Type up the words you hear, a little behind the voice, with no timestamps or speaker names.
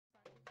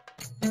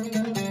Hi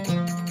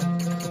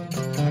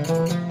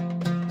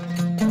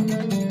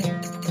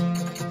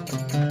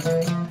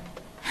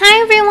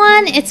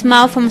everyone, it's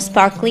Mao from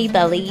Sparkly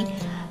Belly.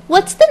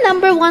 What's the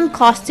number one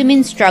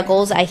costuming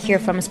struggles I hear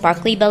from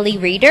Sparkly Belly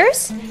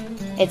readers?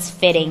 It's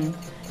fitting.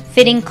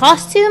 Fitting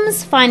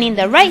costumes, finding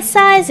the right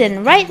size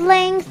and right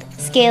length,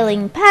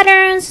 scaling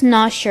patterns,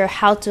 not sure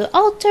how to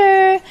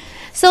alter.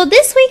 So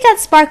this week at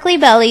Sparkly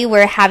Belly,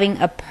 we're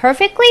having a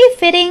perfectly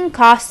fitting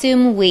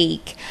costume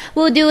week.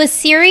 We'll do a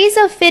series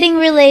of fitting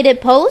related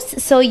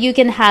posts so you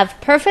can have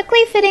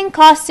perfectly fitting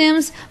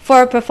costumes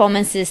for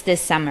performances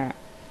this summer.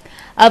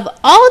 Of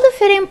all the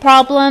fitting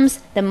problems,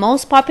 the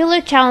most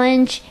popular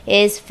challenge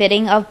is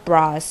fitting of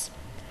bras.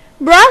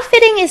 Bra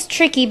fitting is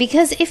tricky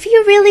because if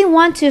you really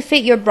want to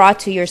fit your bra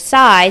to your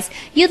size,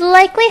 you'd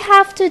likely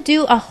have to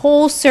do a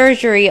whole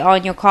surgery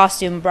on your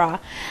costume bra.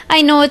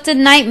 I know it's a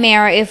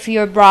nightmare if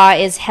your bra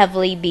is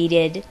heavily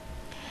beaded.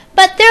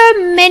 But there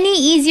are many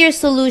easier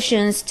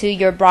solutions to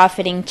your bra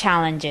fitting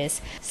challenges.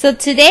 So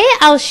today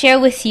I'll share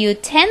with you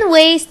 10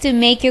 ways to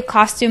make your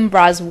costume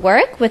bras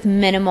work with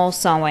minimal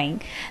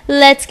sewing.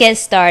 Let's get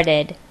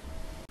started.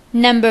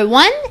 Number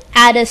 1,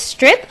 add a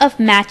strip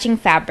of matching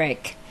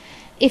fabric.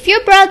 If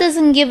your bra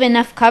doesn't give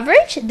enough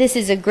coverage, this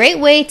is a great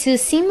way to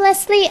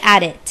seamlessly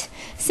add it.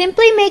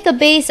 Simply make a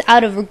base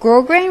out of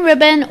grosgrain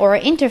ribbon or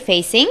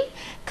interfacing.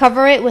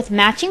 Cover it with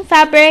matching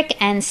fabric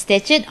and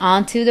stitch it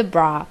onto the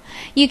bra.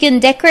 You can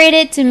decorate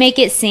it to make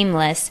it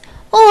seamless,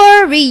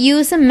 or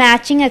reuse a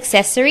matching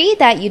accessory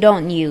that you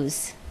don't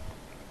use.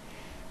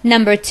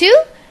 Number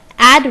 2,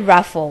 add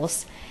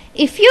ruffles.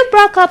 If your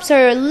bra cups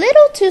are a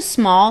little too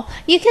small,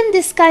 you can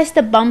disguise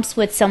the bumps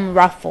with some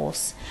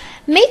ruffles.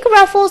 Make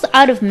ruffles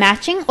out of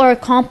matching or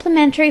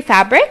complementary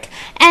fabric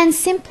and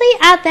simply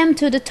add them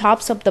to the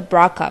tops of the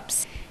bra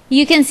cups.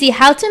 You can see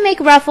how to make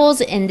ruffles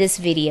in this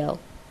video.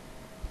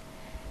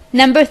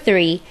 Number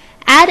 3,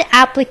 add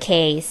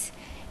appliques.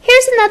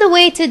 Here's another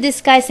way to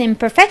disguise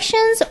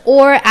imperfections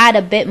or add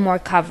a bit more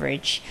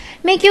coverage.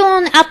 Make your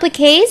own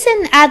appliques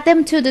and add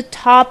them to the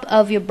top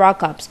of your bra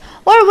cups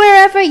or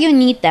wherever you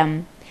need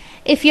them.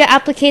 If your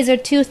appliques are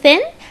too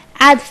thin,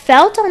 add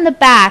felt on the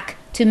back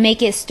to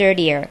make it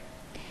sturdier.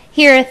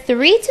 Here are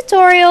 3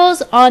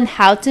 tutorials on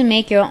how to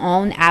make your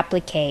own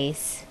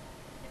appliques.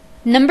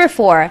 Number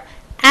 4,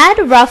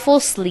 add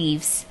ruffle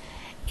sleeves.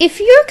 If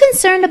you're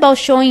concerned about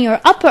showing your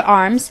upper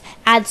arms,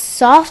 add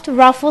soft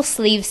ruffle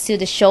sleeves to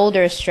the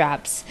shoulder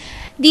straps.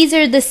 These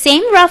are the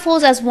same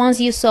ruffles as ones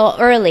you saw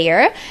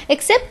earlier,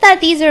 except that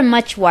these are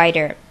much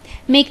wider.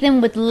 Make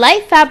them with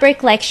light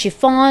fabric like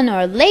chiffon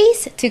or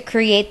lace to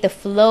create the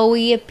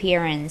flowy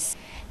appearance.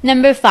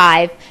 Number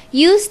 5,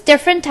 use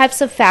different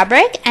types of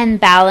fabric and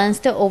balance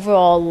the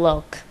overall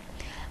look.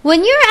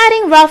 When you're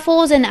adding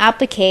ruffles and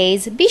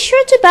appliques, be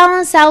sure to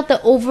balance out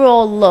the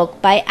overall look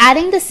by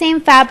adding the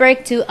same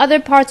fabric to other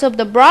parts of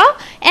the bra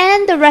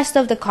and the rest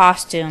of the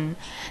costume.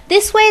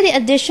 This way the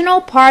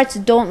additional parts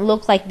don't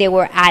look like they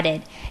were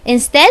added.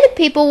 Instead,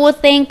 people will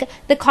think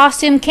the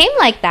costume came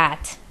like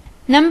that.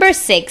 Number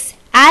 6,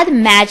 add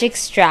magic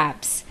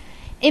straps.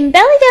 In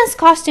belly dance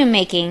costume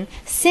making,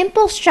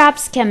 simple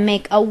straps can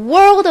make a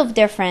world of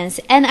difference,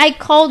 and I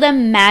call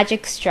them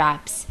magic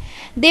straps.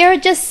 They are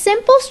just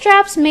simple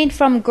straps made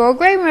from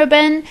grosgrain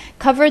ribbon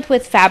covered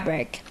with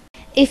fabric.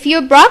 If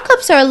your bra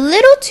cups are a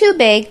little too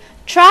big,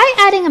 try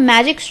adding a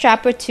magic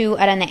strap or two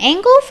at an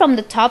angle from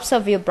the tops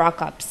of your bra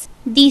cups.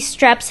 These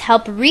straps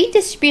help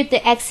redistribute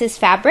the excess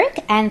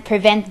fabric and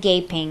prevent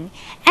gaping.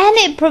 And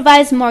it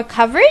provides more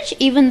coverage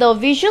even though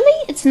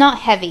visually it's not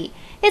heavy.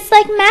 It's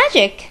like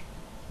magic.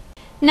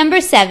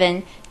 Number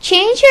 7,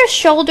 change your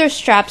shoulder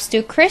straps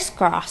to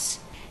crisscross.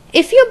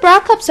 If your bra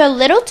cups are a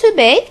little too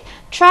big,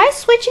 try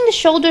switching the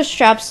shoulder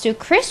straps to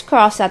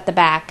crisscross at the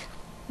back.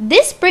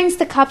 This brings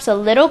the cups a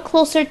little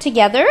closer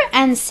together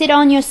and sit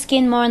on your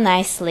skin more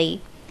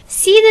nicely.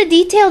 See the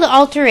detailed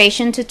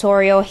alteration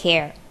tutorial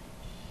here.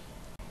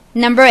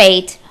 Number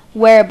 8,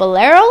 wear a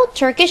bolero,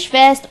 Turkish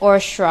vest, or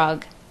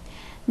shrug.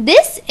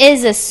 This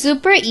is a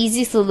super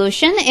easy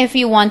solution if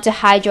you want to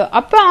hide your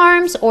upper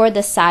arms or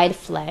the side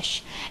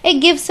flesh. It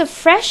gives a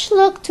fresh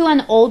look to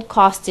an old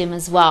costume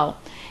as well.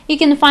 You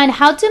can find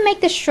how to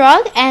make the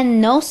shrug and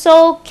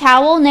no-sew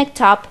cowl neck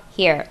top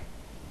here.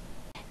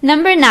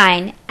 Number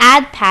 9,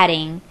 add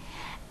padding.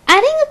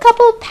 Adding a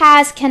couple of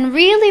pads can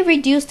really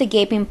reduce the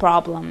gaping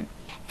problem.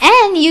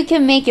 And you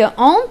can make your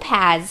own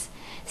pads.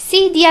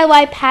 See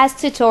DIY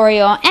pads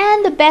tutorial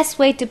and the best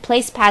way to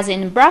place pads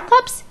in bra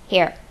cups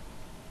here.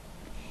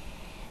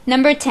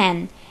 Number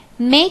 10,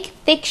 make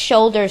thick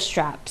shoulder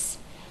straps.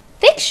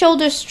 Thick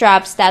shoulder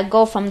straps that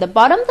go from the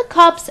bottom of the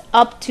cups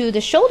up to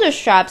the shoulder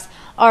straps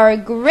are a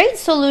great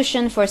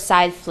solution for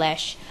side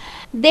flesh.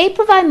 They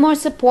provide more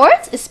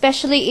support,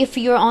 especially if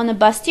you're on a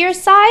bustier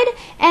side,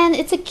 and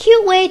it's a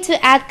cute way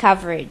to add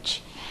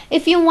coverage.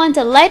 If you want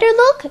a lighter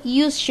look,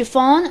 use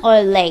chiffon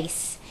or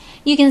lace.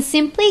 You can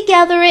simply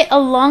gather it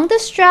along the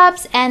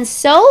straps and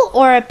sew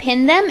or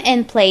pin them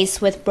in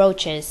place with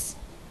brooches.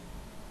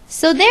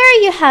 So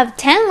there you have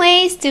 10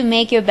 ways to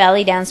make your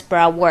belly dance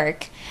bra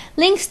work.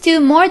 Links to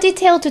more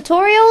detailed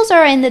tutorials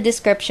are in the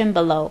description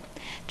below.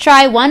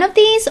 Try one of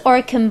these or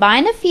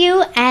combine a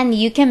few and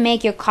you can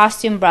make your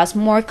costume bras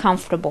more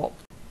comfortable.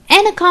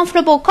 And a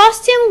comfortable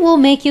costume will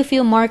make you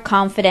feel more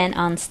confident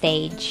on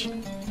stage.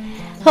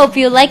 Hope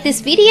you liked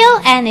this video,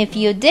 and if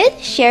you did,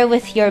 share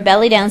with your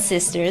belly down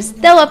sisters.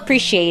 They'll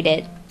appreciate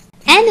it.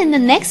 And in the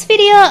next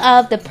video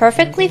of the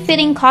Perfectly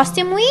Fitting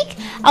Costume Week,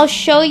 I'll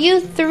show you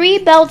 3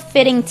 belt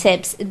fitting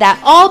tips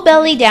that all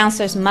belly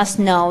dancers must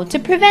know to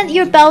prevent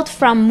your belt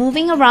from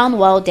moving around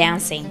while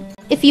dancing.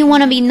 If you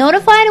want to be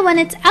notified when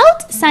it's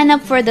out, sign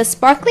up for the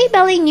Sparkly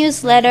Belly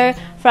newsletter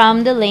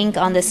from the link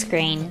on the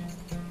screen.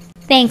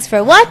 Thanks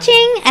for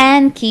watching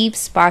and keep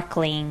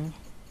sparkling!